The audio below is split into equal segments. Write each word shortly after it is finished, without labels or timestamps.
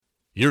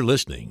You're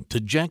listening to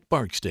Jack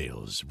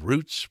Barksdale's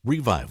Roots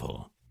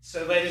Revival.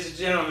 So, ladies and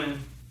gentlemen,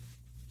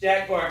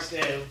 Jack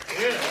Barksdale.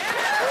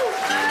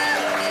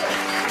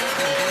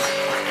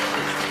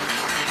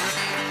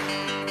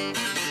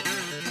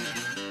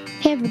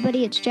 Hey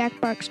everybody, it's Jack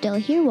Barksdale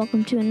here.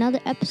 Welcome to another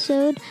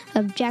episode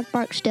of Jack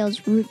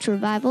Barksdale's Roots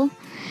Revival.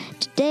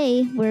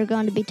 Today we're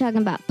going to be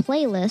talking about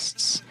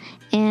playlists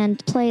and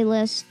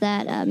playlists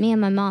that me and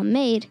my mom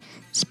made.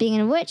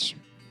 Speaking of which,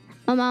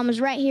 my mom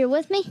is right here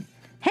with me.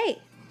 Hey,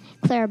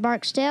 Clara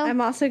Barksdale. I'm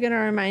also going to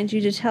remind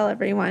you to tell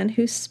everyone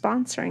who's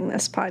sponsoring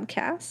this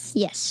podcast.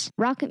 Yes.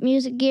 Rocket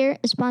Music Gear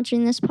is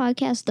sponsoring this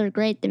podcast. They're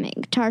great. They make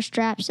guitar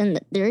straps, and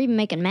they're even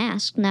making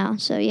masks now.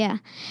 So, yeah,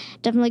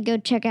 definitely go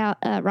check out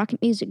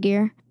Rocket Music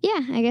Gear. Yeah,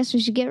 I guess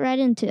we should get right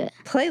into it.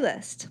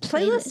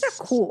 Playlists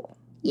are cool.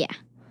 Yeah.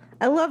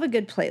 I love a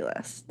good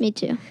playlist. Me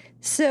too.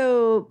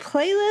 So,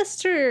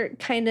 playlists are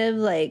kind of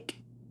like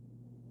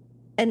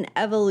an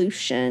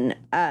evolution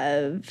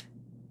of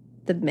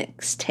the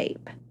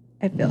mixtape,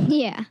 I feel like.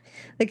 Yeah.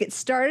 Like, it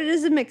started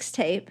as a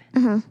mixtape,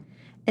 Uh-huh.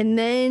 and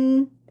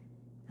then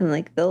in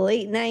like the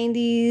late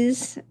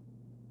 90s,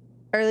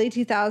 early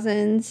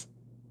 2000s,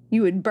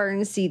 you would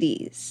burn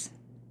CDs.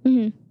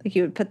 Mm-hmm. Like,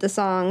 you would put the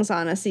songs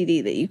on a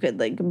CD that you could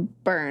like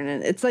burn,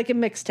 and it's like a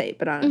mixtape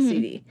but on a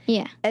CD.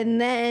 Yeah.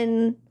 And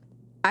then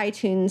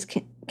iTunes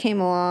came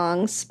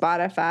along,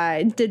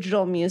 Spotify,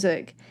 digital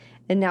music,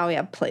 and now we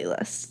have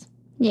playlists.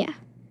 Yeah.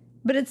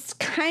 But it's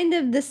kind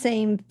of the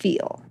same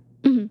feel.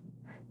 Mm-hmm.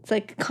 It's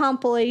like a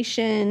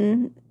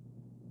compilation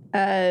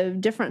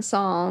of different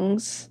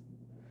songs,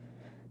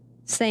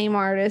 same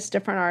artist,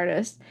 different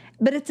artist.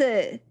 But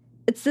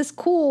it's this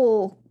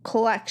cool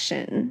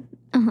collection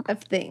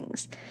of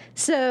things.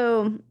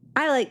 So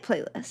I like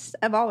playlists.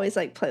 I've always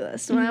liked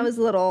playlists. When I was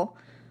little,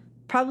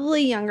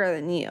 probably younger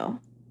than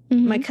you,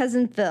 my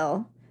cousin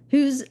Phil,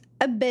 who's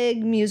a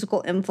big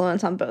musical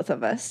influence on both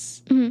of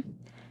us.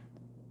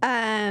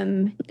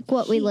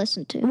 What we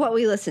listen to. What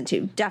we listen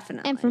to,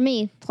 definitely. And for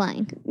me,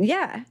 playing.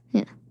 Yeah.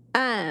 Yeah.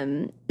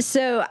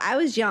 So I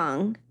was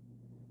young.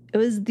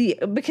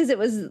 Because it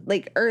was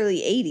like early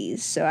 80s,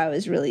 so I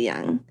was really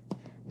young.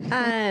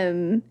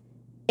 And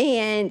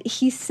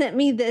he sent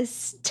me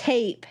this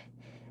tape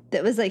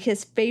that was like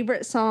his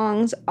favorite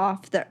songs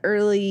off the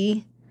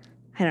early,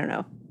 I don't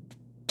know,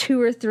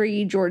 2 or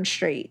 3 George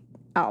Strait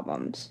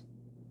albums.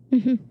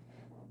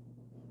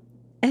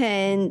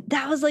 And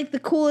that was like the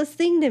coolest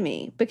thing to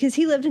me because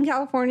he lived in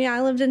California,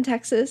 I lived in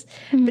Texas,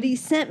 but he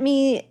sent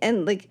me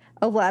like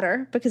a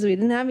letter because we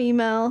didn't have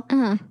email,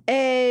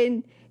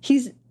 and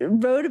he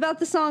wrote about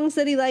the songs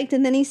that he liked,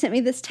 and then he sent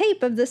me this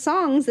tape of the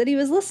songs that he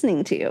was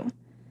listening to,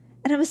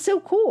 and it was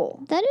so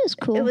cool. That is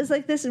cool. It was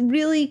like this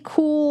really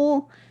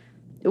cool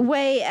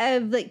way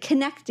of like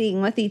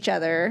connecting with each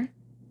other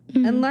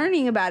and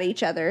learning about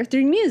each other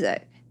through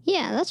music.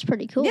 Yeah, that's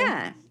pretty cool.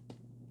 Yeah.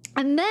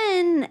 And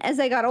then as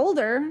I got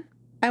older,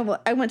 I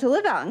went to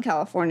live out in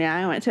California.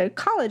 I went to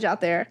college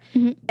out there.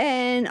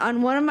 And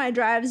on one of my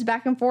drives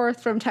back and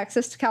forth from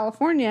Texas to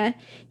California,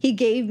 he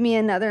gave me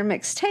another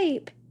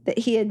mixtape that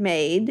he had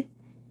made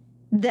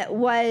that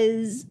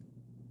was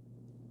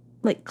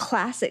like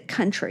classic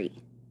country.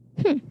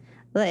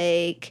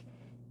 Like,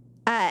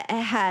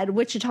 it had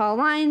Wichita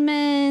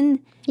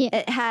Lineman. Yeah.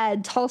 It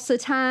had Tulsa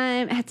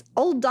Time. It had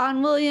old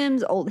Don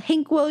Williams, old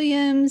Hank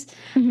Williams,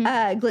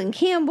 Glenn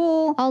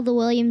Campbell. All the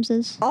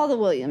Williamses. All the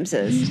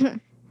Williamses.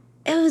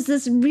 It was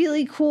this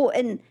really cool,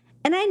 and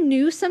I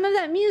knew some of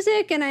that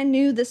music, and I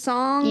knew the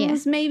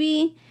songs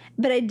maybe,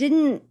 but I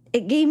didn't.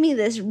 It gave me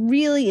this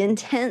really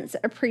intense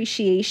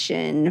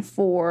appreciation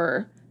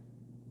for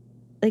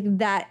like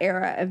that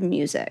era of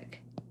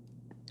music.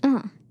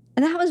 And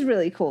that was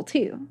really cool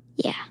too.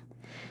 Yeah.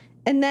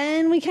 And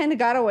then we kind of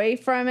got away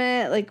from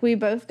it. Like, we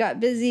both got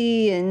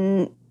busy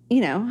and, you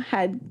know,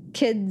 had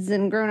kids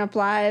and grown-up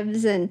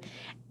lives. And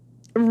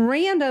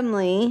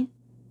randomly,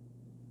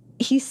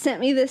 he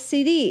sent me this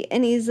CD.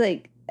 And he's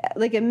like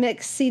a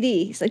mixed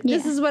CD. He's like,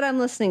 this is what I'm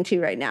listening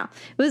to right now.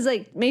 It was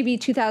like maybe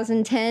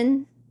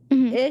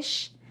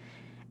 2010-ish.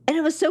 And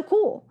it was so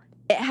cool.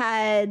 It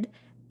had,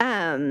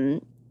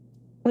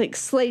 like,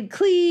 Slade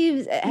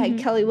Cleaves. It had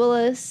Kelly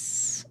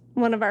Willis,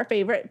 one of our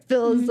favorite.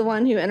 Phil is the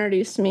one who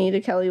introduced me to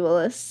Kelly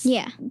Willis.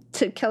 Yeah.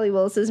 To Kelly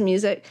Willis's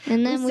music.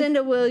 And then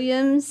Lucinda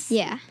Williams.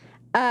 Yeah.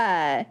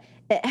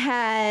 It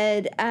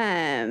had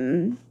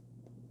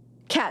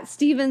Cat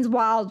Stevens'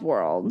 Wild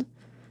World,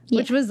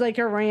 which was like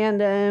a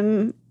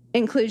random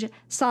inclusion.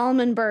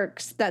 Solomon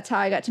Burke's That's How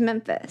I Got to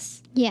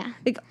Memphis. Yeah.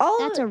 Like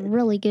That's a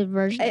really good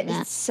version of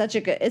that. It's such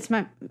a good. It's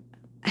I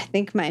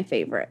think my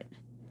favorite.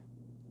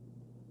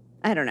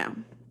 I don't know.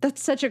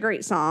 That's such a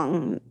great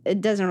song. It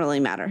doesn't really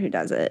matter who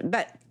does it.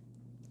 But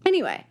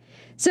anyway,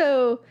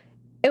 so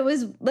it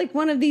was like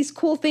one of these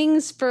cool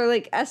things for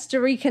like us to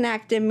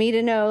reconnect and me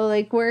to know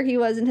like where he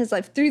was in his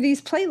life through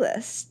these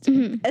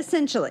playlists,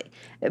 essentially.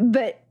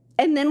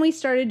 And then we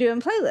started doing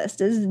playlists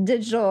as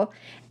digital.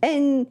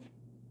 And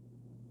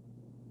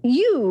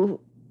you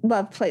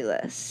love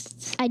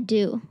playlists. I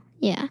do.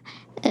 Yeah.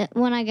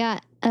 When I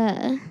got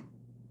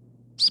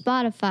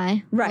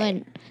Spotify.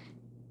 Right.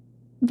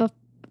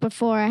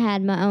 Before I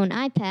had my own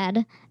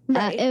iPad,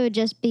 Right. it would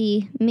just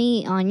be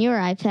me on your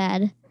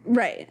iPad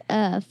Right.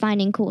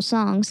 finding cool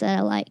songs that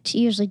I liked,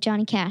 usually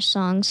Johnny Cash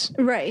songs.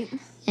 Right.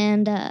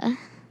 And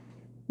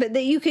But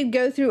that you could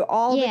go through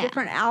all the Yeah.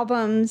 different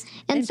albums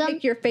and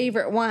pick your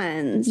favorite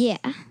ones. yeah.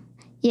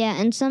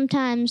 And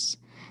sometimes,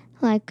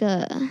 like,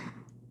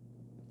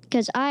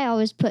 because I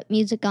always put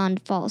music on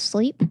to fall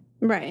asleep.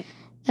 Right.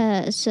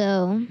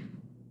 So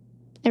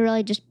it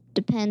really just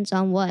depends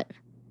on what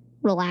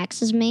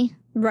relaxes me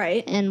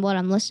Right. and what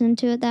I'm listening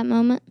to at that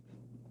moment.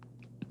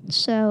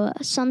 So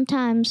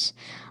sometimes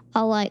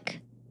I'll like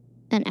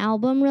an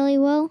album really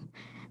well,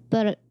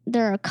 but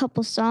there are a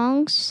couple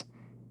songs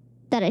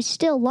that I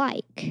still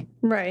like,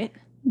 Right.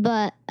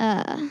 but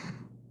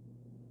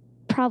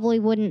probably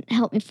wouldn't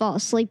help me fall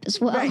asleep as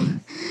well. Right.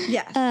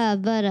 Yes.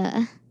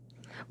 But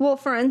Well,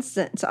 for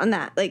instance, on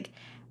that, like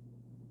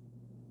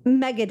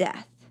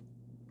Megadeth.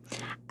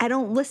 I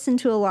don't listen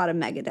to a lot of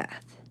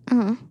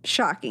Megadeth,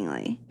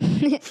 shockingly.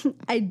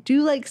 I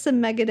do like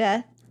some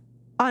Megadeth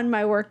on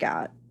my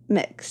workout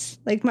mix,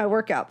 like my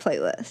workout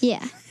playlist.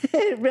 yeah,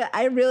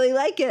 I really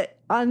like it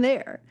on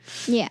there.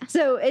 yeah,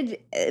 So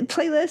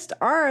playlists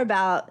are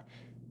about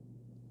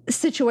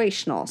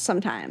situational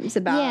sometimes,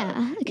 about,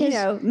 Yeah,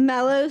 'cause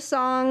mellow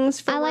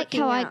songs for I like working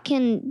how I out.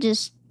 can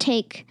just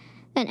take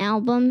an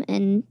album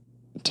and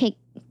take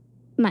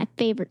my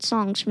favorite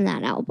songs from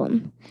that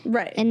album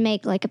Right. and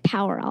make like a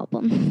power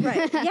album.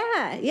 Right.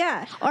 Yeah.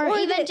 Yeah. Or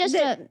even just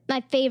that,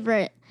 my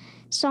favorite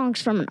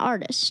songs from an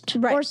artist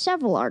Right. or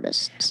several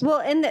artists. well,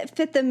 and that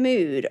fit the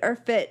mood or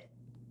fit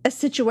a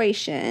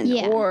situation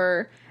Yeah.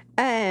 or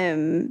I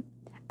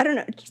don't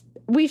know.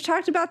 We've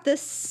talked about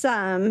this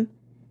some.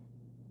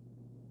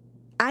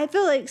 I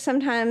feel like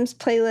sometimes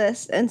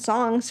playlists and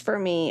songs for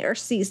me are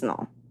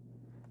seasonal.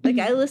 Like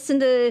I listen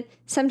to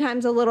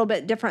sometimes a little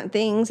bit different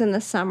things in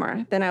the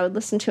summer than I would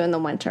listen to in the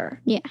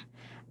winter. Yeah.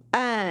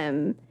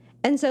 And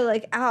so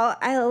like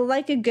I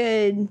like a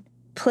good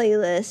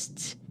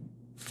playlist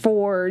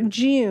for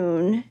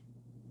June,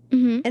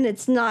 and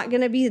it's not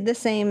going to be the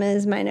same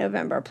as my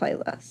November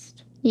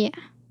playlist. Yeah.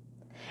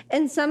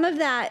 And some of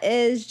that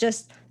is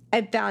just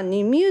I found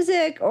new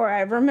music, or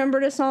I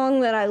remembered a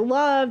song that I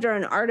loved, or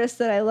an artist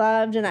that I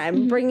loved, and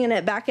I'm bringing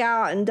it back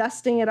out and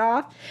dusting it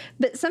off.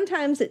 But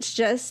sometimes it's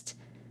just,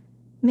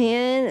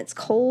 man, it's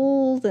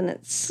cold and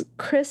it's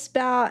crisp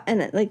out,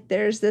 and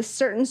there's this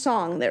certain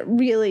song that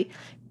really,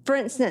 for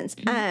instance,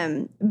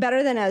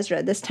 Better Than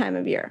Ezra this time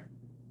of year.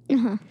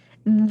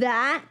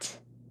 That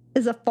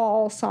is a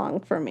fall song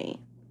for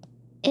me.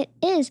 It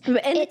is. And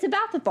it's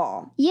about the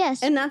fall.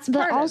 Yes. And that's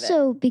part but of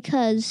also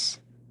because,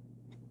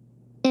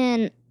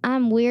 and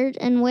I'm weird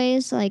in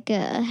ways, like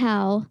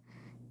how,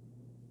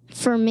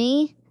 for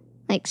me,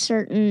 like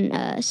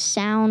certain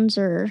sounds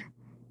or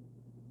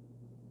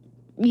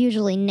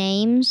usually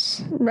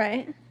names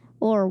Right.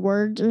 or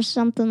words or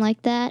something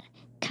like that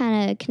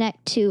kind of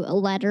connect to a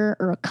letter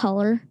or a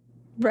color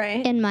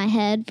Right. in my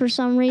head for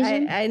some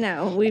reason. I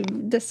know.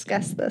 We've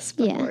discussed this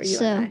before, you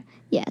and I.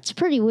 Yeah, it's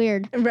pretty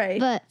weird. Right.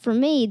 But for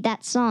me,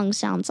 that song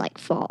sounds like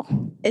fall,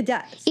 It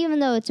does. even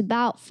though it's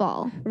about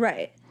fall.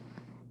 Right.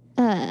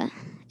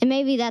 And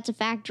maybe that's a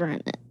factor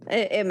in it.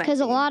 It might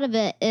Because a be. lot of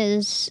it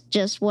is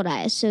just what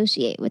I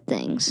associate with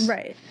things.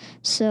 Right.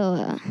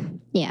 So,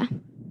 yeah.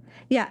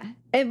 Yeah.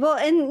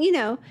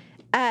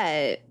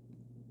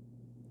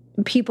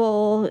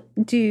 People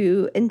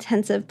do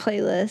intensive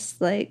playlists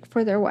like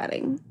for their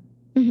wedding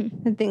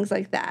and things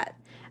like that.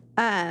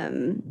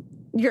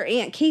 Your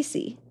Aunt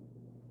Casey,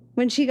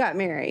 when she got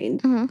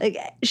married, like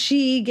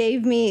she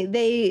gave me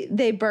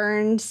they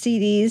burned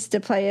CDs to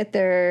play at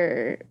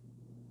their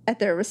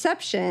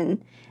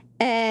reception,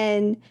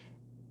 and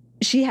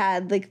she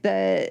had like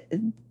the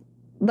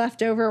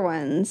leftover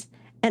ones,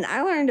 and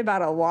I learned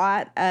about a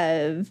lot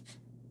of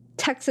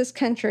Texas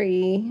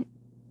country,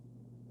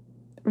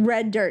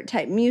 red dirt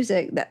type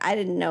music that I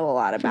didn't know a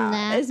lot about,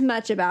 that. as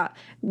much about,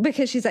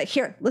 because she's like,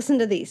 here, listen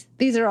to these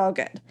are all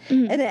good.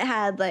 And it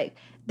had like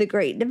The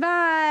Great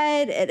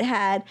Divide, it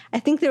had, I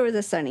think there was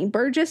a Sonny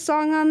Burgess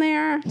song on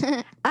there.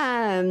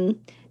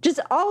 Just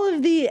all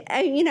of the,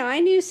 I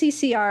knew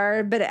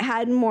CCR, but it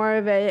had more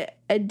of a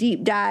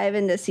deep dive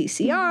into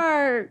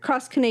CCR,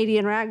 Cross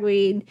Canadian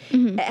Ragweed.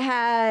 It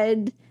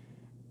had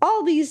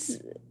all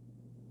these,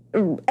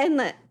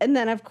 and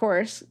then of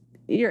course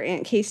your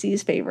Aunt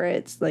Casey's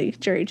favorites like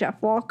Jerry Jeff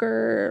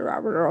Walker,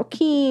 Robert Earl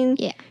Keen,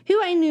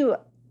 who I knew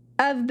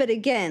of, but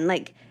again,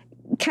 like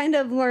kind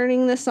of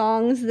learning the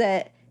songs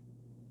that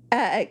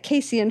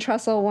Casey and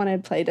Trussell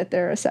wanted played at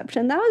their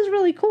reception. That was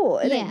really cool,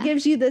 and it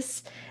gives you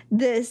this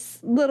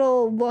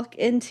little look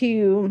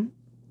into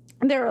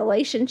their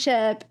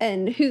relationship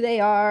and who they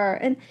are,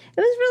 and it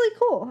was really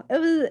cool.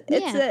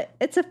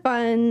 It's a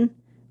fun,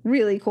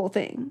 really cool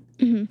thing.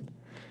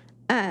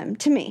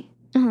 To me.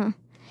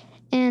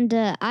 And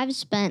I've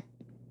spent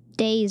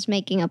days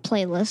making a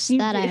playlist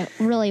that I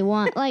really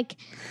want. Like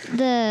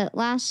the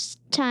last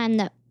time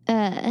that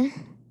the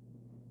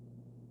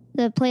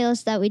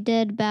playlist that we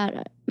did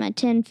about my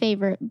 10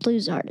 favorite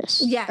blues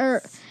artists. Yes.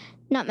 Or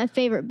not my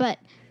favorite, but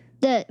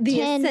the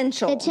 10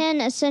 essential. The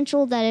 10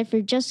 essential that if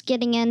you're just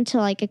getting into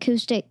like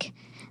acoustic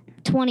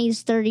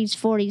 20s, 30s,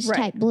 40s Right.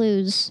 type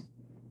blues.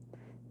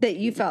 That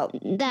you felt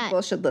That-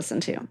 people should listen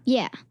to.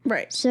 Yeah.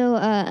 Right. So,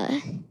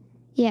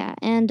 yeah,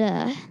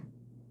 and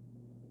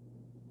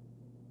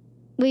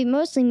we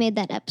mostly made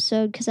that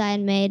episode because I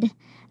had made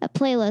a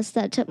playlist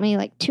that took me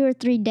like 2 or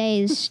 3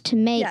 days to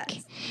make.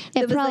 Yes.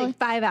 It was like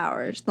 5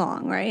 hours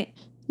long, right?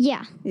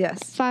 Yeah,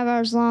 Yes. 5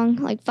 hours long,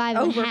 like five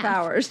and a Over half.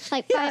 hours.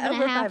 Like Yeah, 5 and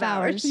over a half 5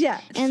 hours.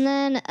 Yeah. And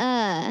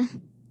then,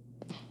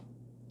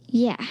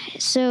 yeah,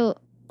 so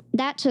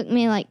that took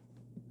me like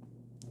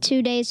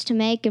 2 days to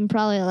make and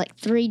probably like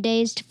 3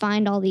 days to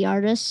find all the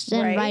artists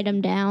and Right. write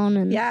them down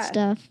and Yeah.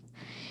 stuff.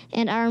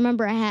 And I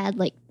remember I had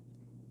like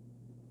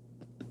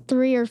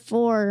 3 or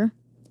 4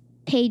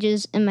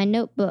 pages in my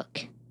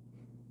notebook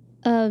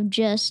of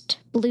just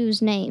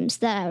blues names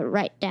that I would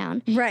write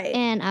down. Right.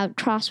 And I would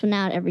cross one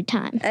out every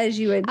time. As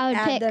you would, I would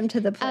add pick- them to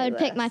the playlist. I would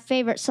pick my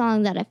favorite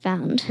song that I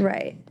found.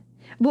 Right.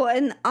 Well,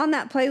 and on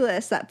that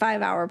playlist, that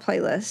 5-hour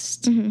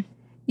playlist, Mhm.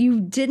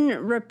 you didn't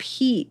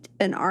repeat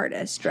an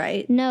artist,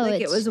 right? No, like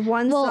it it's- was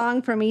one well,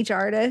 song from each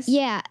artist.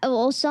 Yeah,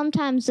 well,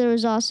 sometimes there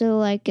was also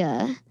like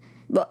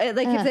Well,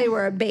 like if they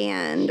were a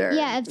band, or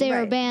yeah, if they were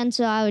a right. band,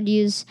 so I would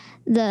use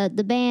the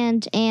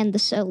band and the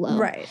solo.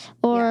 right?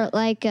 Or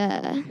like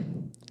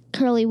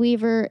Curly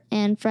Weaver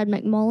and Fred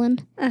McMullen.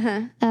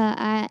 Uh-huh.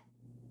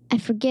 I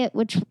forget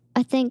which.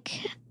 I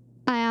think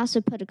I also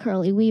put a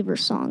Curly Weaver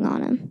song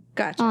on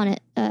Gotcha.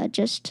 it.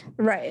 Just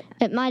Right.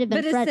 it might have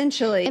been But Fred.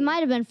 essentially, It might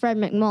have been Fred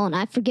McMullen.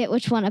 I forget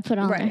which one I put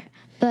on Right.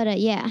 there. But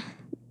yeah.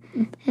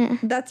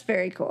 that's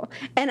very cool.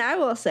 And I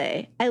will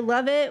say, I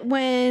love it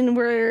when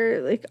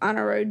we're like on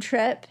a road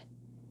trip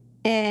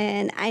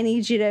and I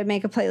need you to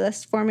make a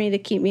playlist for me to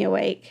keep me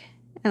awake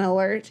and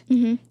alert.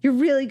 Mhm. You're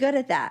really good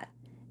at that.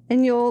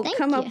 And you'll Thank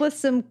come up you. with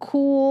some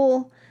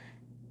cool,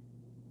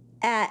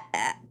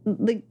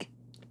 like,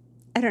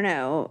 I don't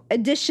know,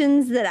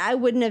 additions that I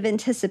wouldn't have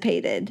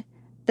anticipated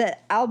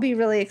that I'll be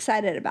really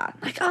excited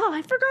about. Like, oh,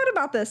 I forgot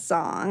about this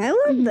song. I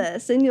love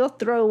this. And you'll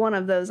throw one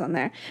of those on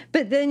there.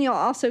 But then you'll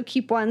also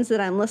keep ones that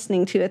I'm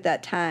listening to at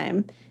that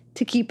time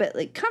to keep it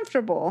like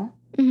comfortable.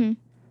 Mhm.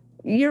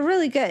 You're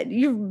really good.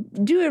 You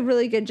do a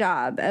really good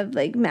job of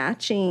like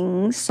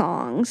matching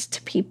songs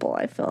to people,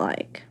 I feel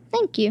like.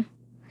 Thank you.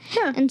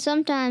 Yeah. And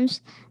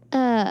sometimes,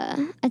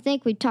 I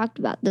think we talked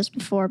about this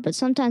before, but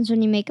sometimes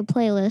when you make a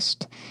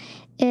playlist,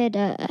 it,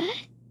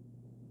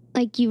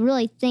 like, you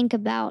really think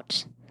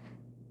about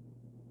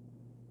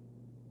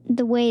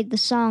the way the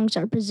songs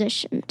are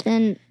positioned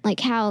and,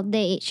 like, how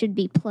they should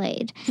be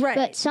played. Right.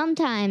 But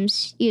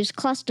sometimes you just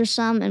cluster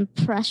some and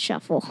press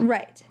shuffle.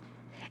 Right.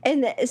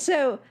 And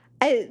so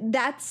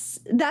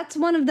that's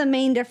one of the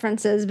main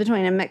differences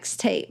between a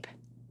mixtape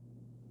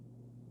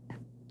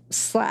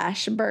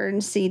 /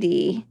 burn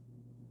CD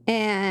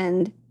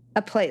and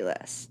a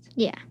playlist.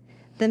 Yeah.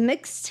 The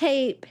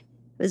mixtape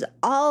was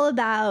all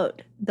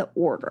about the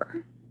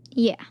order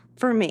Yeah.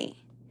 for me.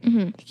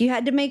 hmm You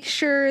had to make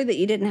sure that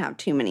you didn't have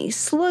too many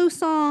slow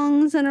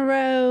songs in a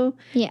row.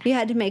 Yeah. You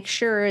had to make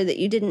sure that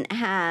you didn't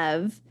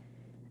have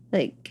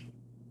like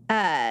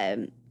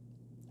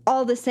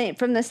all the same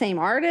from the same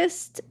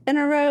artist in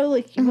a row.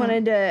 Like you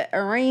wanted to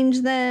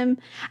arrange them.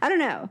 I don't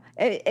know.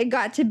 It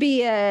got to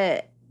be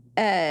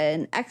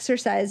an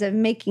exercise of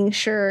making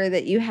sure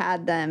that you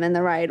had them in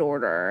the right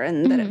order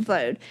and that it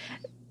flowed.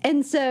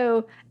 And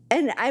so,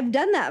 and I've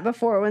done that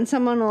before when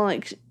someone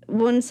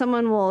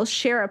will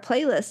share a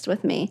playlist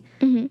with me,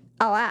 hmm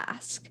I'll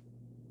ask,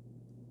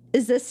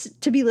 is this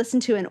to be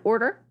listened to in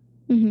order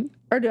hmm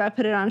or do I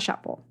put it on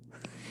shuffle?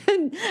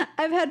 And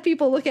I've had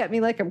people look at me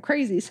like I'm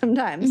crazy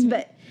sometimes,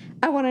 but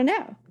I want to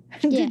know.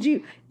 Yeah.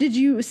 Did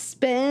you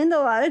spend a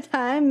lot of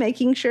time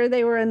making sure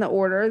they were in the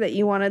order that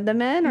you wanted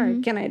them in, or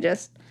can I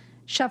just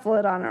shuffle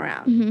it on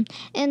around?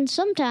 And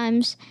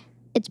sometimes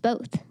it's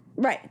both.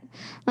 Right.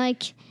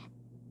 Like,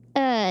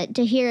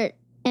 to hear it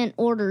in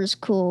order is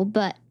cool,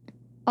 but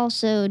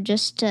also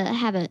just to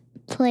have it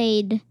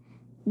played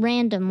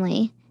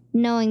randomly,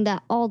 knowing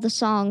that all the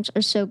songs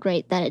are so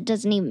great that it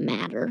doesn't even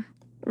matter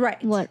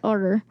Right. what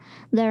order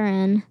they're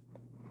in.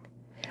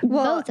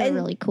 Well, Both are and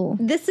really cool.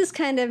 This is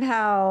kind of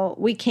how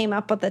we came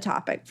up with the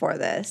topic for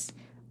this.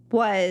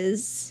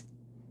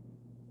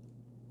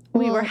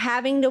 We Well- were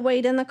having to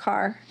wait in the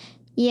car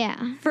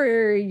Yeah.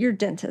 for your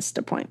dentist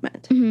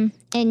appointment.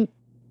 And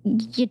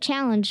you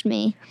challenged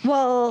me.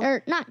 Well,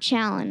 Or not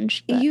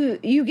challenged, but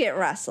you get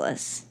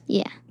restless.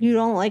 yeah. You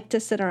don't like to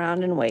sit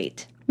around and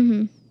wait.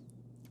 hmm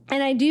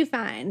And I do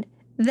find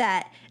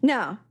that,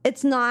 no,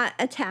 it's not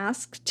a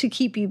task to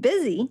keep you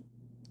busy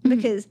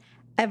because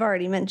I've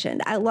already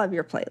mentioned I love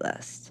your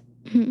playlist.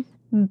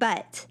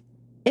 But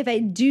if I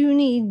do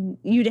need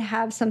you to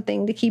have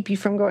something to keep you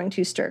from going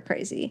too stir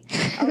crazy,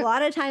 a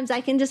lot of times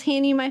I can just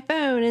hand you my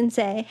phone and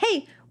say,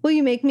 hey, will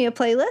you make me a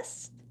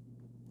playlist?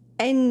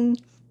 And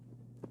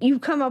you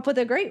come up with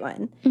a great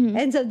one.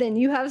 And so then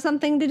you have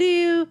something to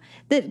do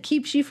that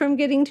keeps you from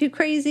getting too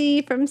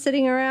crazy, from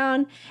sitting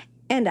around.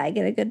 And I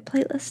get a good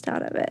playlist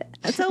out of it.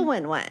 It's a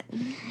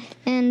win-win.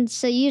 And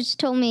so you just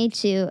told me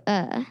to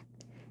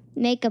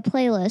make a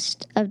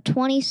playlist of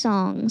 20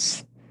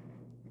 songs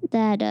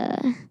that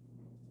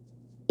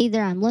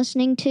either I'm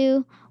listening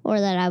to or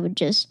that I would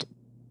just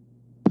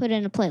put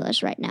in a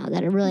playlist right now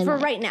that I really For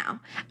like. right now.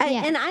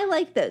 Yeah. And I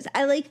like those.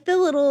 I like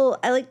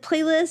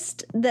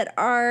playlists that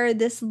are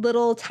this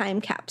little time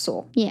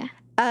capsule Yeah.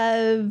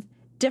 of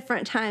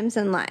different times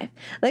in life.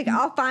 Like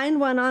I'll find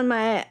one on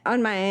my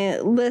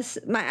list,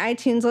 my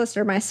iTunes list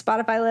or my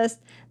Spotify list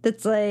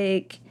that's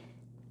like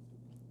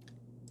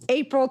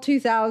April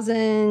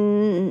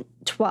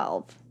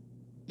 2012.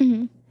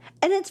 Mm-hmm.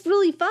 And it's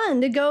really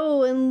fun to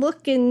go and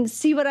look and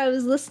see what I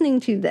was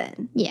listening to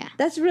then. Yeah.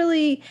 That's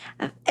really,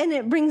 and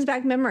it brings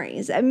back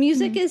memories.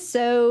 Music is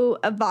so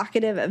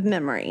evocative of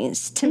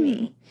memories to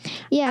me.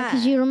 Yeah,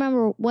 because you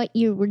remember what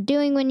you were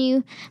doing when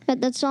you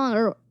heard that song,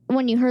 or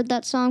when you heard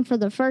that song for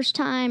the first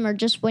time, or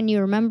just when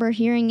you remember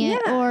hearing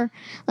it, Yeah. or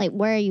like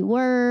where you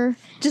were.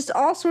 Just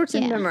all sorts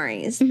of Yeah.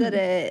 memories that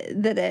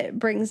it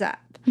brings up.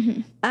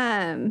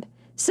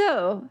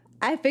 So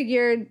I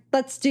figured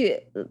let's do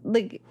it.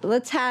 Like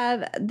let's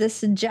have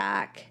this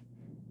Jack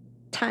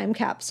time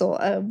capsule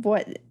of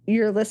what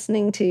you're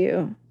listening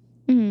to.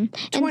 Mm-hmm.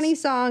 20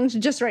 songs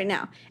just right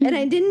now. And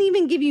I didn't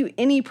even give you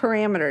any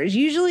parameters.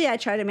 Usually I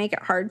try to make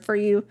it hard for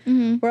you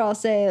where I'll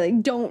say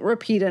like don't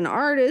repeat an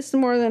artist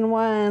more than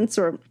once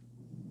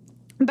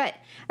but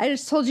I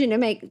just told you to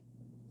make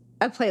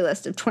a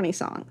playlist of 20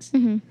 songs.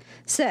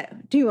 So,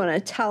 do you want to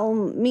tell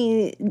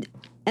me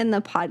and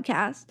the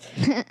podcast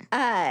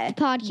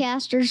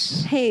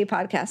Podcasters. hey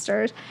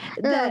podcasters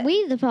Or are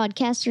we the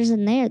podcasters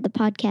and they're the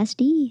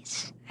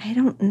podcastees? I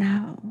don't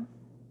know.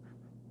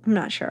 I'm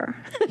not sure.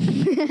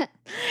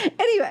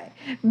 Anyway,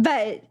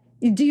 but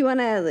do you want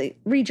to like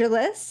read your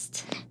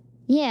list?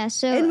 Yeah,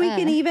 so... And we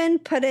can even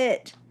put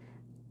it,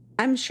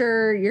 I'm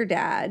sure your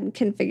dad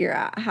can figure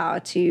out how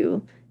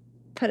to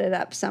put it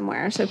up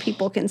somewhere so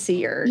people can see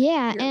your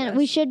Yeah, your and list.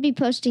 we should be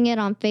posting it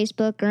on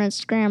Facebook or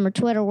Instagram or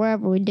Twitter,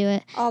 wherever we do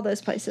it. All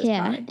those places.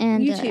 Yeah, probably.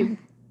 and, YouTube.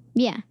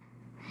 Yeah.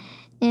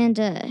 And,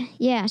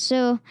 yeah,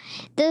 so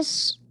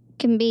this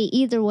can be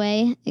either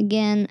way.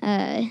 Again,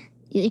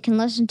 you can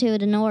listen to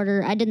it in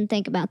order. I didn't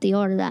think about the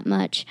order that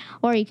much.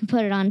 Or you can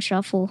put it on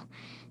shuffle.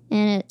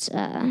 And it's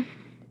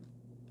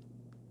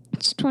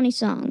 20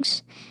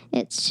 songs.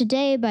 It's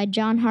Today by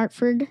John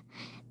Hartford,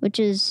 which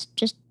is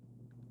just...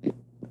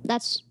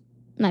 That's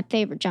my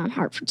favorite John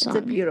Hartford song.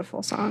 It's a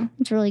beautiful song.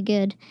 It's really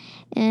good.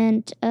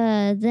 And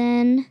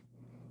then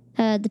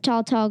The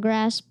Tall, Tall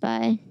Grass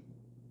by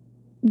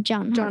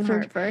John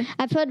Hartford.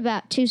 I put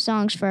about 2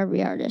 songs for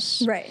every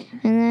artist. Right.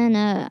 And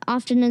then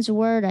Often Is a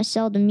Word, I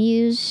Seldom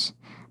Use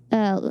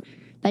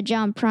by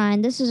John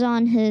Prine. This is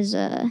on his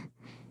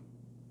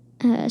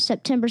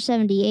September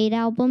 78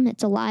 album.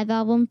 It's a live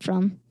album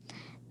from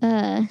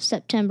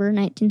September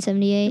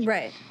 1978.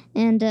 Right.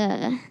 And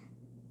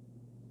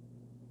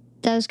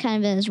that was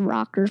kind of in his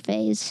rocker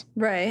phase.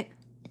 Right.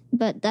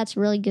 But that's a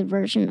really good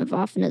version of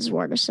Often Is a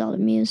Word, I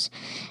Seldom Use.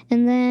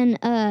 And then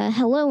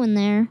Hello in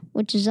There,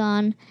 which is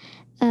on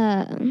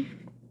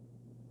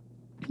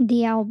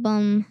the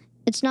album.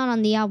 It's not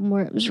on the album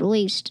where it was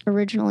released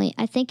originally.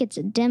 I think it's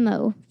a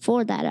demo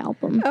for that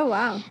album. Oh,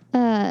 wow.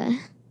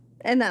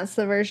 And that's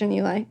the version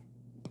you like?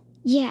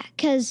 Yeah,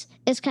 because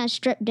it's kind of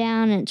stripped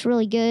down and it's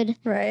really good.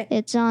 Right.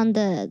 It's on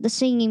the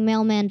Singing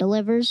Mailman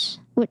Delivers,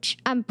 which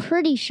I'm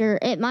pretty sure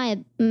it might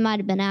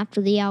have been after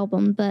the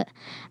album, but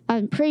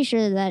I'm pretty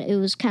sure that it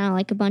was kind of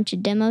like a bunch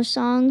of demo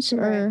songs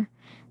or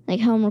like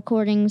home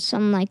recordings,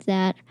 something like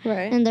that.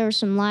 Right. And there were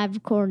some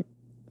live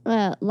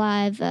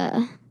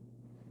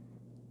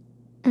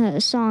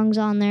songs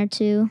on there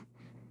too.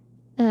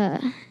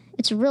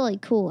 It's a really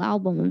cool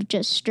album of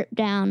just stripped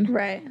down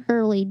Right.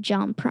 early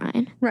John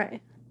Prine. Right.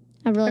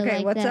 I really Okay,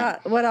 like what's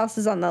that. what else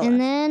is on the And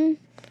list?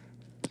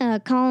 then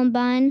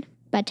Columbine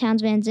by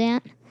Townes Van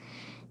Zandt.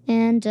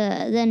 And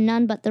then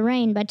None But the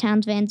Rain by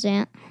Townes Van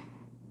Zandt.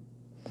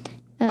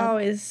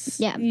 Always.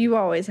 yeah. You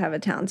always have a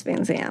Townes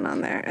Van Zandt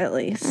on there, at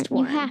least You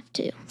one. have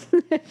to.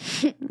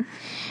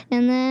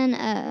 And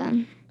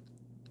then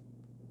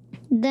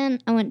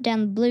I went down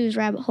the blues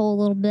rabbit hole a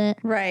little bit.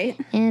 Right.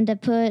 And I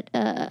put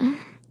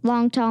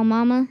Long Tall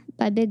Mama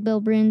by Big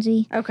Bill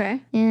Broonzy.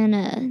 Okay.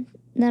 And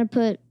then I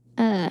put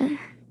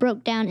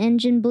Broke Down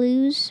Engine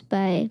Blues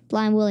by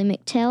Blind Willie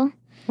McTell.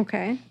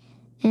 Okay.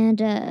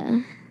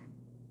 And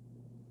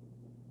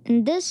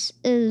this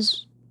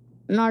is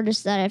an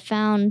artist that I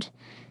found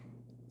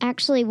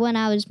actually when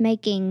I was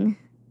making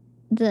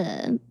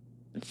the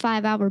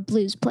 5-hour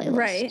blues playlist.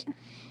 Right.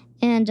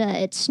 And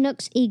it's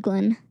Snooks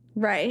Eaglin.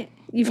 Right.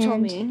 You've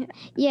told And- me.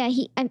 Yeah,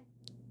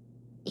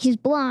 he's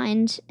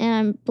blind,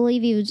 and I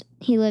believe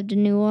he lived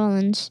in New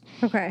Orleans.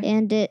 Okay.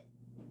 And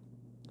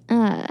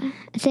I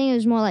think it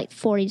was more like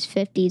 40s,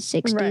 50s,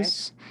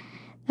 60s.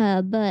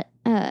 But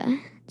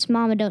it's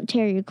Mama Don't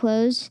Tear Your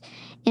Clothes.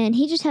 And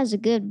he just has a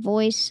good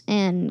voice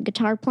and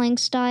guitar playing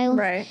style.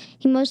 Right.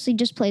 He mostly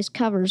just plays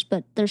covers,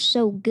 but they're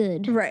so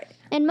good. Right.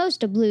 And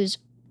most of blues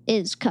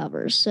is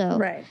covers, so.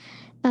 Right.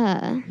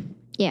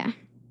 Yeah.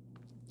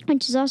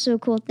 Which is also a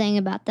cool thing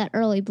about that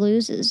early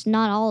blues is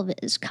not all of it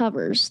is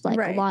covers like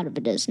Right. a lot of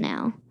it is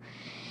now.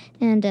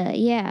 And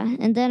yeah,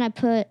 and then I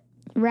put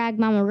Rag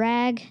Mama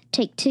Rag,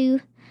 Take Two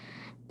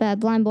by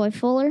Blind Boy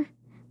Fuller,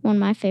 one of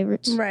my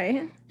favorites.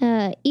 Right.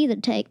 Either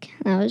Take,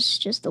 that was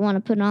just the one I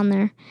put on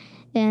there.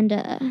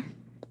 And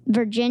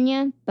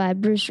Virginia by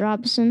Bruce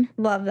Robinson.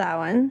 Love that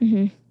one.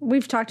 Mm-hmm.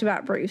 We've talked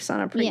about Bruce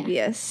on a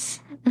previous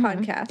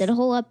podcast. Did a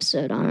whole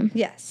episode on him.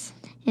 Yes.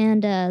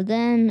 And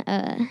then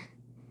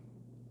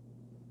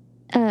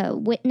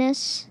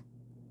Witness,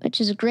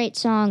 which is a great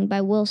song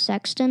by Will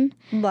Sexton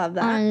Love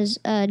that. on his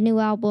new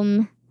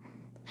album.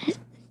 It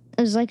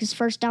was like his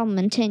first album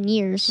in 10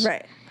 years.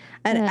 Right.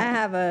 And I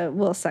have a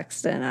Will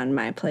Sexton on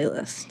my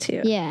playlist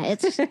too. Yeah,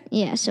 it's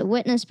so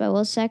Witness by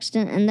Will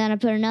Sexton, and then I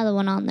put another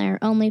one on there,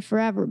 Only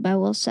Forever by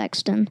Will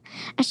Sexton.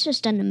 That's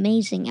just an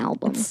amazing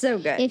album. It's so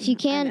good. If you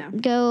I can't know.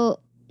 go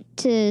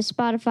to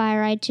Spotify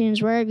or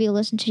iTunes, wherever you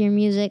listen to your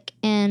music,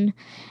 and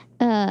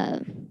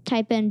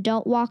type in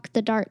Don't Walk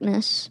the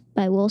Darkness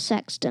by Will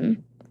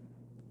Sexton.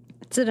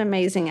 It's an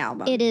amazing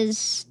album. It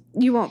is,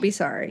 You won't be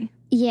sorry.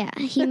 yeah,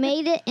 he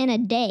made it in a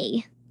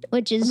day,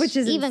 which is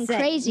even insane.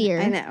 crazier.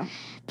 I know.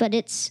 But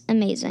it's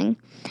amazing.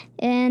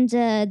 And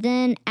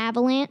then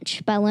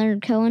Avalanche by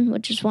Leonard Cohen,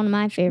 which is one of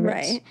my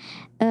favorites.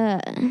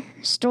 Right.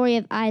 Story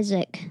of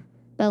Isaac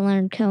by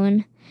Leonard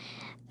Cohen.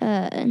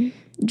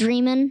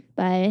 Dreamin'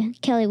 by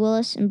Kelly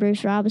Willis and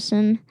Bruce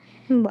Robinson.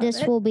 Love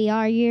This it. Will Be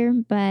Our Year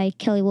by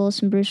Kelly Willis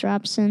and Bruce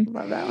Robinson.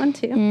 Love that one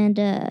too. And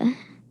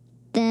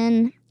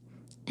then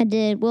I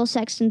did Will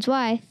Sexton's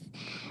wife,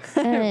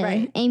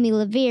 Right. Amy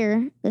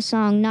LaVere, the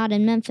song Not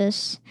in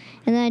Memphis.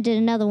 And then I did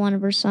another one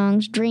of her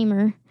songs,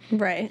 Dreamer,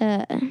 Right.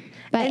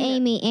 by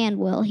Amy and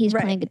Will. He's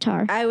Right. playing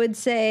guitar. I would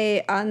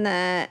say on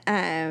the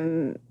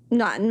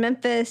Not in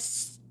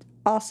Memphis,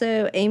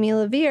 also Amy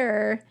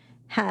LaVere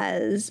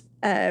has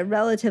a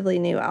relatively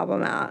new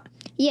album out.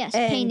 Yes,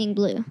 and- Painting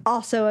Blue.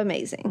 Also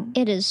amazing.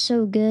 It is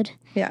so good.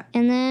 Yeah.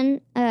 And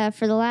then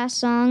for the last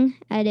song,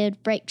 I did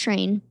Freight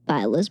Train by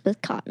Elizabeth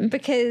Cotton.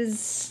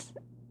 Because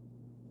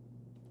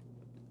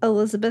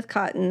Elizabeth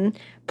Cotton,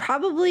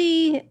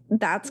 probably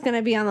that's going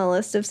to be on the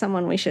list of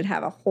someone we should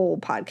have a whole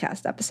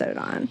podcast episode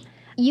on.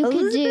 You could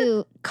Elizabeth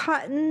do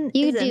Cotton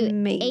you is could do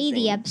amazing.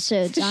 80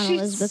 episodes on She's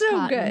Elizabeth so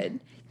Cotton. good.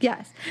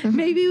 Yes.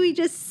 Maybe we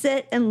just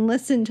sit and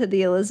listen to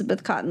the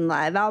Elizabeth Cotton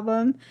live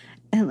album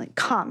and like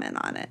comment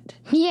on it.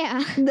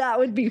 Yeah. That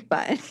would be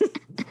fun.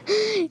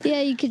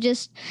 Yeah, you could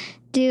just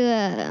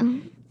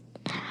do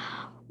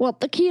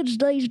what the kids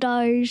these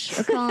days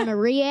are calling a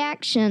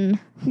reaction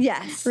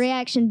Yes.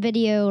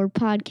 video or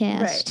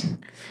podcast. Right.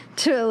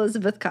 To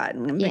Elizabeth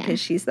Cotton Yeah. because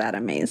she's that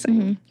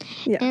amazing.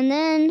 Yeah. And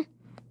then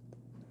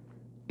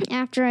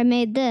after I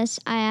made this,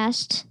 I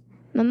asked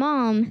my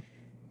mom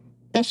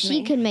if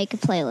she me. could make a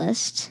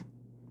playlist.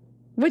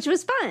 Which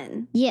was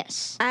fun.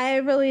 Yes. I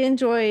really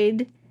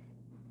enjoyed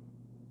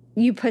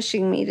you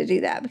pushing me to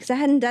do that because I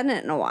hadn't done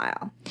it in a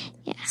while.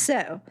 Yeah.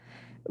 So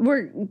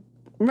we're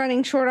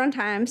running short on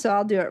time, so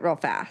I'll do it real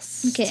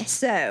fast. Okay.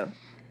 So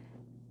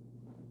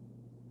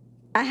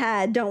I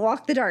had Don't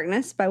Walk the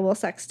Darkness by Will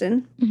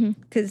Sexton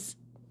because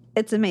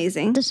it's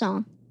amazing. The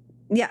song.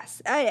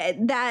 Yes.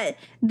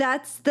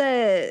 That's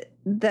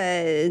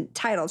the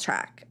title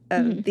track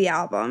of the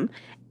album.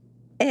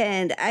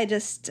 And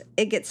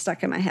it gets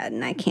stuck in my head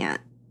and I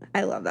can't.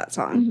 I love that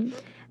song.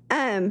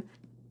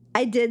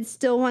 I did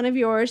Still One of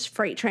Yours,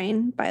 Freight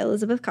Train by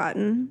Elizabeth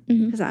Cotton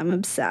because I'm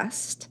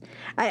obsessed.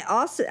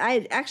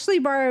 I actually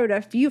borrowed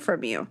a few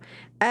from you.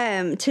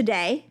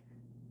 Today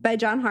by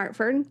John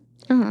Hartford,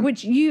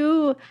 which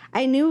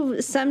I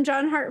knew some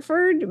John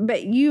Hartford,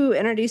 but you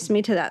introduced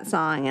me to that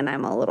song and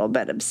I'm a little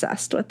bit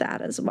obsessed with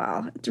that as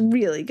well. It's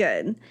really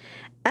good.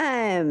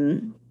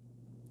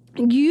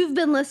 You've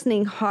been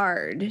listening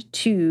hard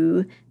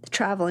to the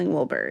Traveling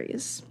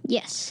Wilburys.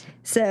 Yes.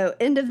 So,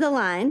 End of the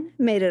Line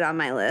made it on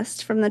my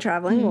list from the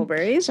Traveling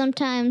Wilburys.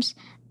 Sometimes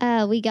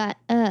we got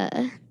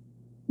the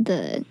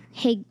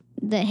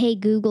Hey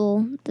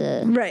Google,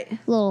 the Right.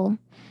 little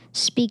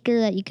speaker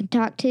that you can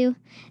talk to,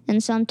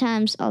 and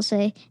sometimes I'll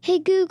say, "Hey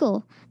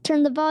Google,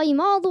 turn the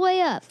volume all the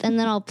way up," and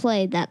then I'll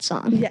play that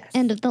song. Yes.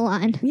 End of the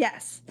line.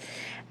 Yes.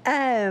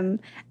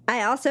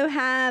 I also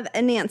have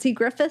a Nancy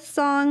Griffith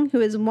song, who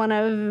is one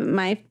of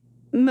my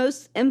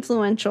most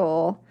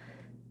influential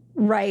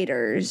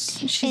writers.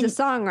 She's And a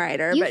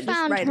songwriter, You but just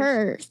found writers.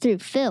 her through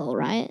Phil,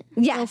 right?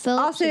 Yes, Phil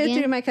Phillips also again?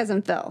 through my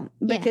cousin Phil,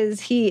 Yeah.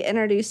 because he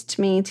introduced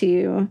me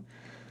to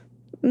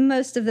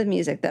most of the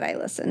music that I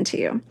listen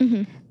to.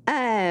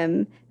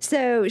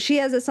 So she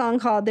has a song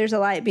called There's a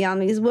Light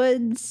Beyond These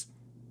Woods.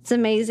 It's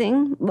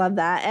amazing. Love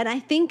that. And I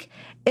think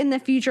in the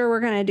future we're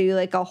going to do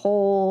like a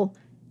whole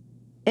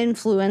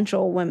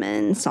influential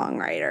women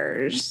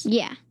songwriters.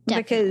 Yeah,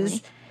 definitely.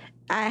 Because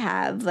I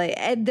have like,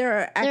 there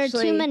are there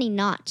actually... are too many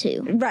not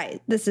to. Right.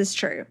 This is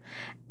true.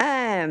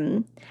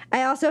 I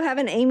also have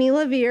an Amy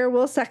LaVere,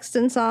 Will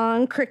Sexton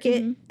song,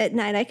 Cricket, At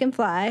Night I Can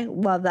Fly.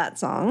 Love that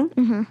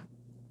song.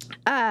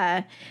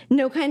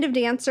 No Kind of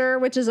Dancer,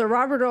 which is a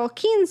Robert Earl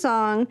Keen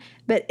song,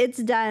 but it's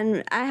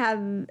done. I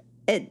have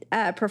it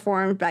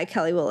performed by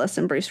Kelly Willis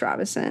and Bruce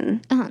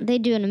Robinson. They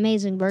do an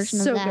amazing version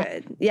of that. So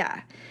good.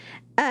 Yeah.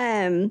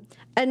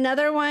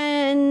 Another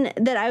one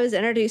that I was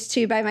introduced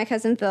to by my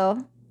cousin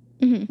Phil,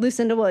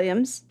 Lucinda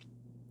Williams,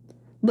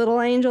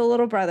 Little Angel,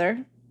 Little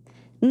Brother.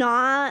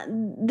 Not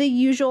the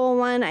usual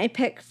one I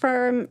pick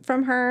from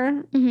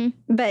her,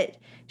 but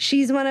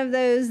she's one of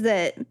those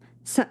that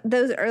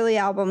those early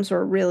albums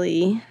were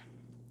really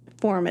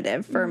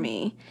formative for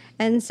me.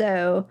 And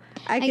so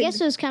I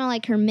guess it was kind of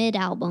like her mid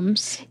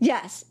albums.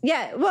 Yes.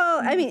 Yeah.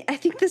 Well, I mean, I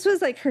think this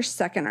was like her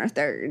second or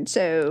third.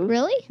 So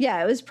really?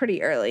 Yeah, it was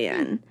pretty early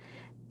in.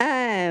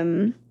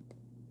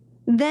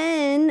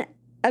 Then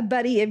a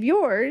buddy of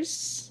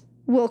yours,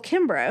 Will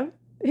Kimbrough,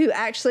 who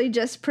actually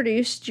just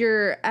produced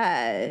your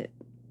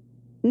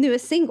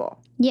newest single.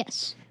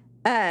 Yes.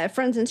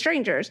 Friends and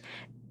Strangers.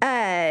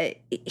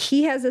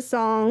 He has a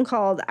song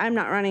called I'm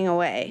Not Running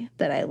Away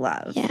that I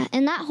love. Yeah,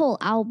 and that whole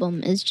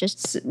album is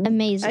just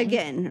amazing.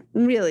 Again,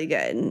 really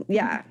good.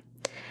 Yeah.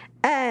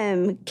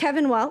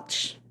 Kevin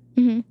Welch,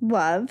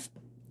 Love,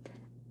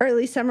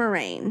 Early Summer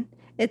Rain.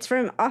 It's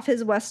from off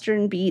his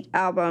Western Beat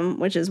album,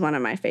 which is one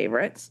of my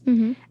favorites.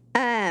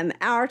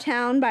 Our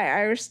Town by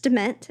Iris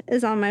DeMent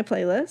is on my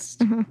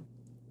playlist.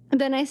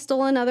 Then I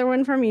stole another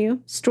one from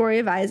you, Story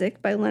of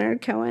Isaac by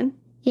Leonard Cohen.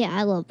 Yeah,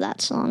 I love that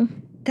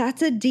song.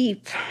 That's a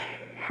deep,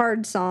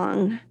 hard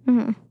song,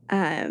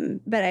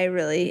 but I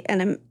really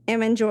am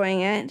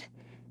enjoying it.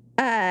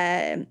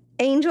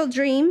 Angel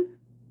Dream,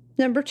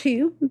 number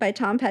 2 by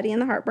Tom Petty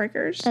and the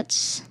Heartbreakers.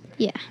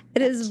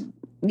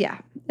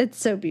 It's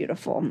so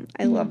beautiful.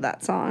 I love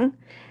that song.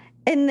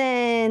 And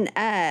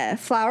then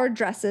Flower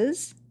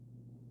Dresses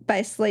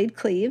by Slade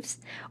Cleaves,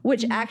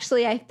 which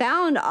actually I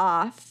found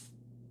off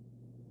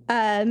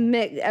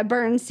a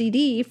burned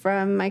CD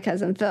from my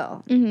cousin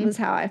Phil. Was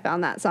how I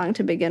found that song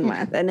to begin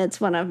with, and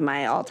it's one of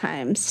my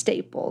all-time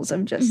staples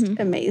of just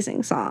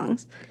amazing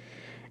songs.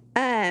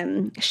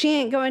 She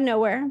Ain't Going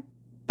Nowhere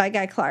by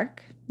Guy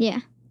Clark. Yeah,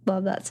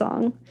 love that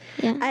song.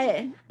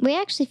 Yeah, we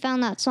actually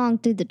found that song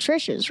through the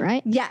Trishas,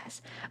 right?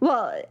 Yes.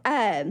 Well,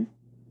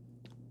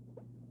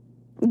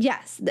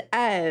 yes.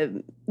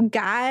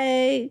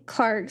 Guy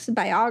Clark's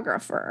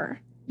biographer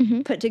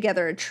put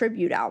together a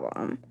tribute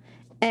album.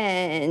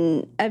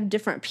 And of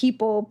different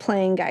people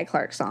playing Guy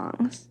Clark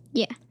songs.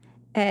 Yeah.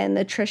 And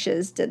the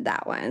Trishas did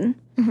that one.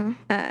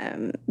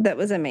 That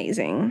was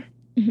amazing.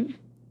 And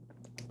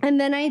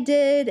then I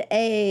did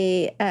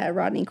a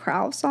Rodney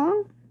Crowell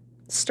song,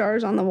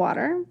 Stars on the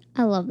Water.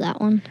 I love that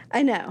one.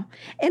 I know.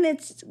 And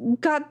it's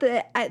got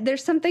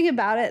there's something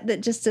about it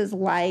that just is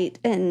light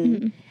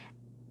and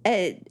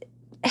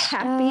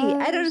happy.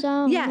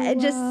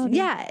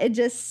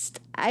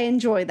 I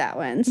enjoy that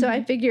one. So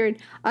I figured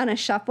on a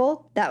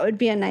shuffle, that would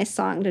be a nice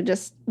song to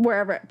just,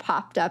 wherever it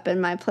popped up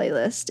in my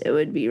playlist, it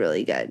would be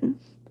really good.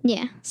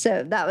 Yeah.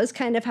 So that was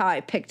kind of how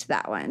I picked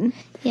that one.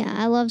 Yeah,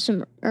 I love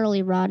some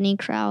early Rodney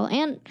Crowell,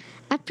 and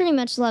I pretty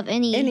much love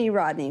any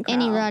Rodney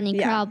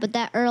Crowell. But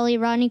that early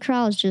Rodney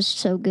Crowell is just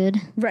so good.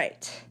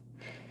 Right.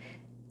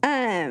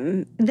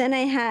 Then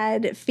I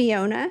had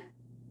Fiona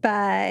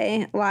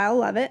by Lyle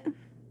Lovett,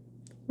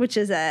 which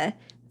is a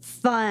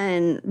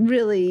fun,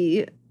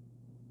 really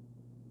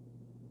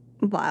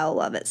Lyle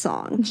Lovett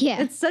song.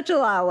 Yeah. It's such a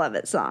Lyle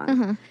Lovett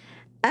song.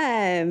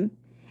 And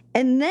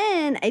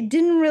then I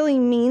didn't really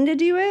mean to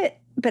do it,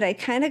 but I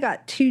kind of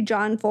got 2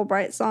 John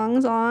Fulbright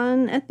songs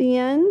on at the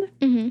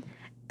end.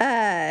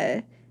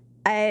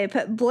 I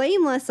put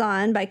Blameless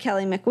on by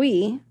Kelly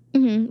McWee.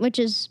 Which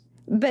is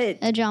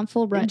a John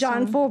Fulbright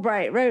John song.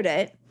 Fulbright wrote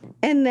it.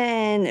 And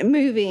then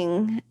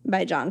Moving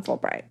by John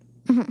Fulbright.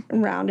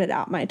 Rounded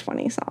out my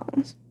 20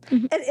 songs.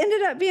 It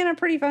ended up being a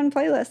pretty fun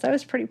playlist. I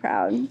was pretty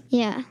proud.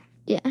 Yeah.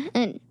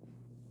 And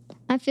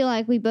I feel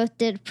like we both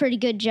did a pretty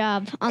good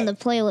job on the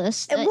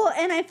playlist. Well,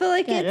 and I feel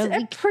like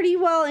it pretty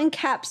well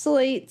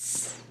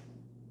encapsulates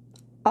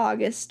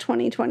August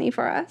 2020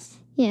 for us.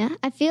 Yeah,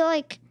 I feel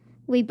like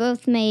we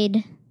both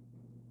made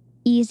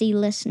easy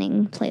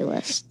listening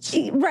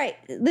playlists. Right.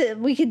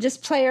 We could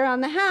just play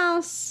around the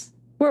house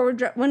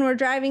when we're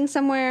driving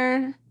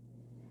somewhere.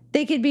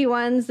 They could be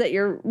ones that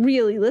you're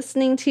really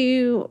listening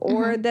to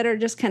or that are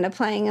just kind of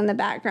playing in the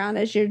background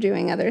as you're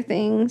doing other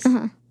things.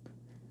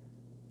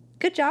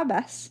 Good job,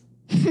 Bess.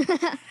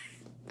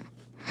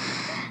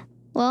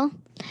 Well,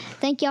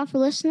 thank y'all for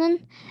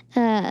listening.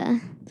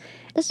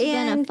 This has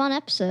been a fun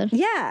episode.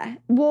 Yeah.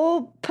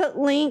 We'll put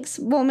links.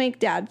 We'll make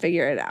Dad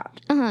figure it out.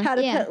 How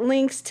to put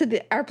links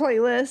to our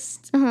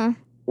playlist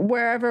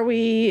wherever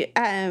we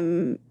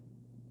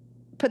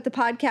put the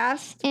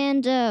podcast.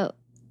 And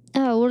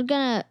we're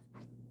gonna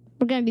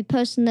be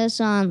posting this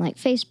on like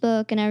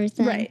Facebook and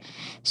everything. Right.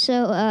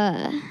 So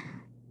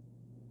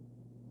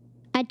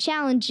I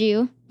challenge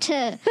you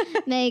to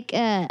make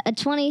a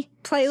 20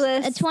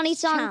 playlist, a 20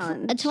 song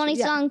challenge. A 20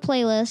 song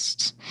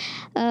playlist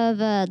of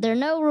there are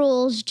no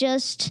rules,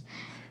 just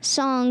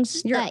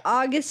songs. Your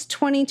August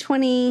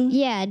 2020.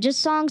 Yeah, just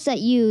songs that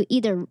you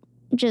either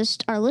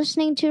just are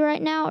listening to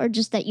right now, or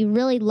just that you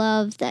really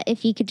love, that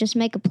if you could just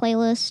make a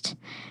playlist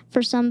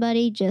for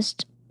somebody,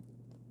 just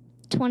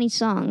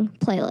 20-song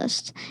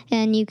playlist,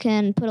 and you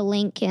can put a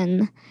link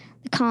in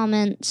the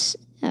comments.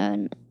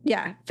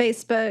 Yeah,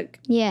 Facebook,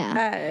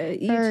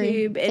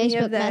 YouTube, any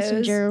Facebook of those.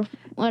 Messenger,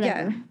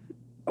 whatever. Yeah.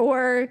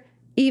 Or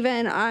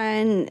even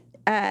on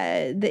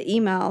the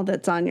email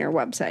that's on your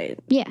website.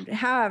 Yeah.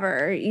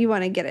 However you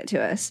want to get it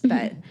to us,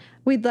 but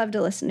we'd love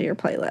to listen to your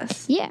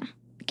playlist. Yeah.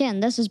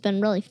 Again, this has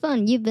been really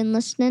fun. You've been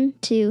listening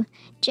to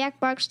Jack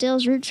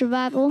Barksdale's Roots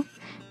Revival.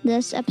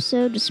 This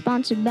episode is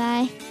sponsored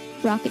by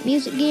Rocket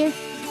Music Gear.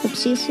 Hope to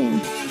see you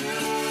soon.